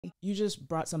You just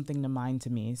brought something to mind to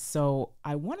me. So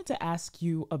I wanted to ask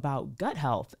you about gut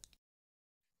health.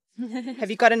 Have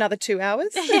you got another 2 hours?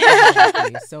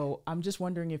 Exactly. So I'm just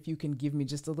wondering if you can give me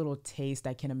just a little taste.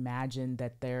 I can imagine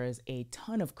that there is a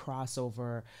ton of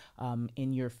crossover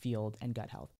in your field and gut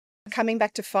health. Coming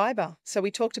back to fibre. So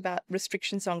we talked about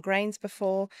restrictions on grains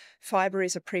before. Fibre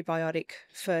is a prebiotic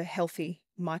for healthy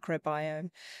microbiome.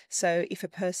 So if a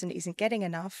person isn't getting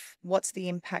enough, what's the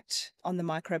impact on the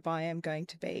microbiome going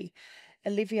to be?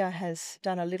 Olivia has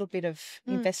done a little bit of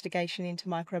investigation into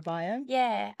microbiome.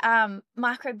 Yeah,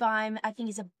 microbiome I think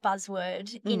is a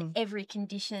buzzword in every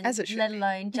condition, As it should let be.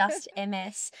 alone just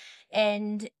MS,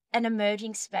 and an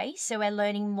emerging space. So we're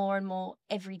learning more and more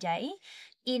every day.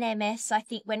 In MS, I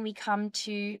think when we come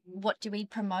to what do we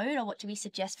promote or what do we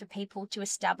suggest for people to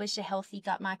establish a healthy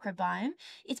gut microbiome,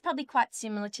 it's probably quite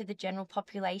similar to the general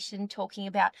population, talking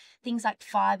about things like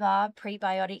fiber,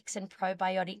 prebiotics and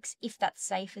probiotics, if that's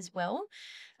safe as well.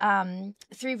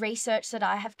 Through research that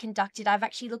I have conducted, I've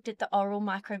actually looked at the oral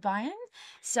microbiome.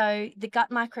 So the gut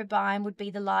microbiome would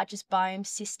be the largest biome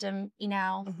system in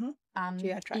our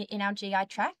GI tract. in our GI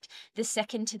tract. The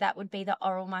second to that would be the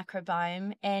oral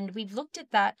microbiome. And we've looked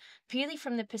at that purely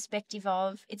from the perspective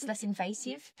of it's less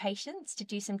invasive for patients to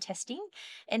do some testing.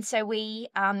 And so we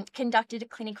conducted a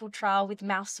clinical trial with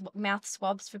mouth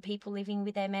swabs for people living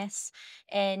with MS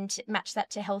and matched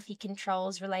that to healthy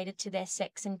controls related to their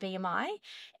sex and BMI.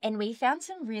 And we found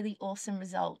some really awesome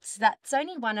results. That's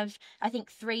only one of, I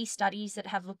think, 3 studies that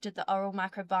have looked at the oral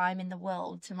microbiome in the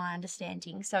world, to my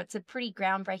understanding. So it's a pretty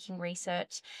groundbreaking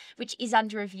research, which is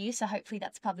under review. So hopefully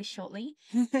that's published shortly.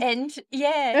 And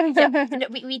and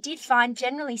we did find,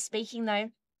 generally speaking,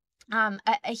 though,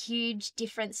 a huge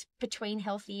difference between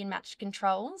healthy and matched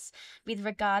controls with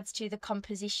regards to the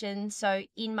composition. So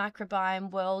in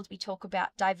microbiome world, we talk about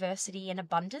diversity and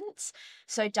abundance.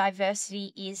 So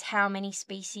diversity is how many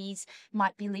species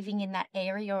might be living in that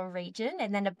area or region,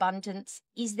 and then abundance,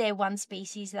 is there one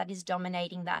species that is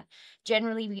dominating that?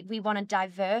 Generally, we want a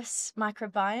diverse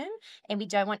microbiome, and we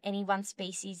don't want any one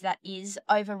species that is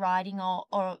overriding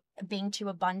or being too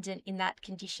abundant in that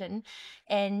condition.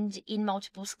 And in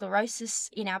multiple sclerosis,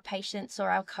 in our patients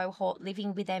or our cohort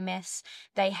living with MS,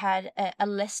 they had a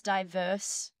less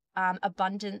diverse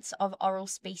abundance of oral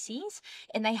species,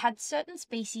 and they had certain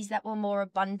species that were more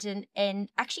abundant and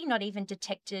actually not even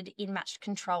detected in matched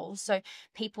controls. So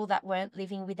people that weren't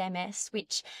living with MS,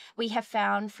 which we have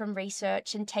found from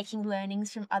research and taking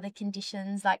learnings from other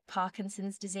conditions like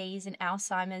Parkinson's disease and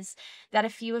Alzheimer's, that a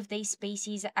few of these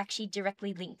species are actually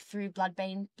directly linked through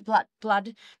blood-brain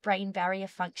barrier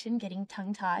function, getting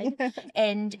tongue-tied,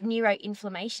 and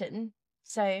neuroinflammation.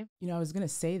 So, I was going to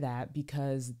say that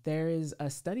because there is a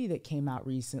study that came out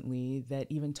recently that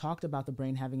even talked about the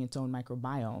brain having its own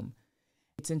microbiome.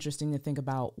 It's interesting to think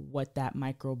about what that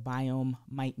microbiome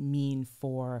might mean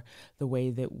for the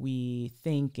way that we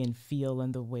think and feel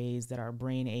and the ways that our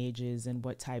brain ages and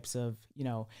what types of,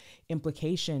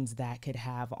 implications that could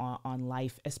have on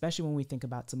life, especially when we think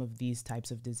about some of these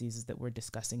types of diseases that we're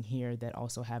discussing here that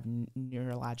also have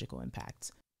neurological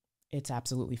impacts. It's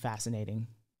absolutely fascinating.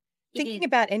 Thinking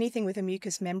about anything with a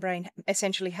mucous membrane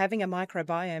essentially having a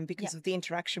microbiome because of the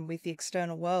interaction with the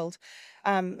external world.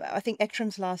 I think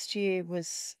Ekstrom's last year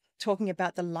was talking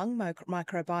about the lung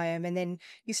microbiome, and then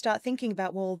you start thinking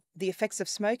about, well, the effects of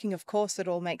smoking. Of course, it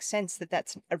all makes sense that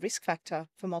that's a risk factor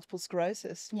for multiple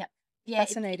sclerosis. Yeah,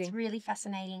 fascinating. It's really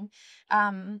fascinating.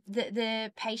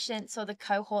 The patients or the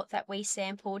cohort that we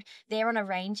sampled, they're on a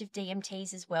range of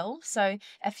DMTs as well. So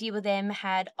a few of them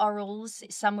had orals,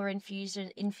 some were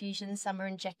infusions, some were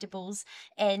injectables,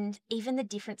 and even the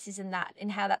differences in that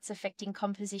and how that's affecting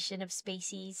composition of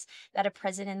species that are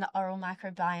present in the oral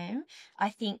microbiome. I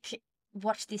think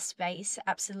watch this space.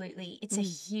 Absolutely. It's a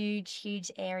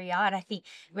huge area. And I think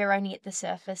we're only at the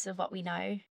surface of what we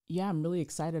know. Yeah, I'm really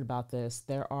excited about this.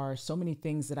 There are so many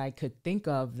things that I could think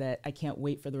of that I can't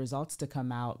wait for the results to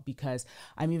come out, because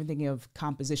I'm even thinking of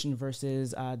composition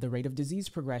versus the rate of disease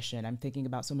progression. I'm thinking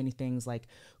about so many things like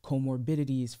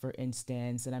comorbidities, for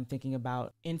instance, and I'm thinking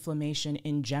about inflammation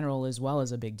in general as well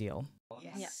as a big deal.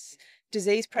 Yes.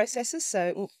 Disease processes.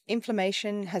 So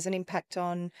inflammation has an impact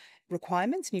on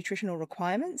requirements, nutritional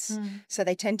requirements. So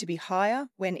they tend to be higher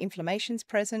when inflammation's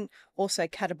present, also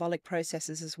catabolic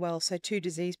processes as well. So 2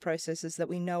 disease processes that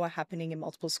we know are happening in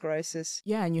multiple sclerosis.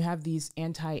 Yeah, and you have these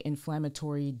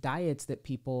anti-inflammatory diets that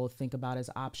people think about as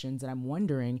options, and I'm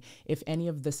wondering if any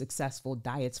of the successful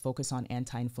diets focus on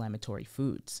anti-inflammatory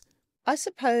foods. I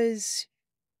suppose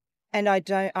And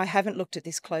I haven't looked at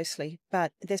this closely,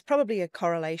 but there's probably a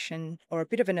correlation or a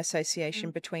bit of an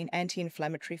association between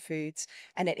anti-inflammatory foods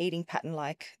and an eating pattern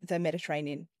like the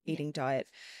Mediterranean eating diet.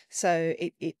 So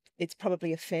it's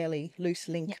probably a fairly loose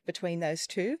link between those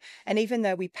two. And even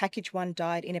though we package one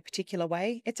diet in a particular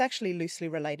way, it's actually loosely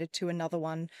related to another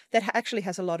one that actually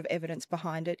has a lot of evidence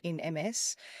behind it in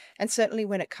MS. And certainly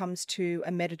when it comes to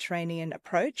a Mediterranean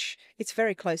approach, it's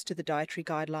very close to the dietary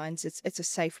guidelines. It's a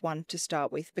safe one to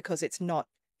start with because it's not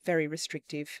very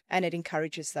restrictive, and it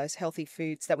encourages those healthy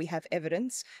foods that we have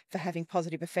evidence for having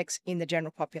positive effects in the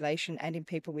general population and in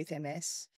people with MS.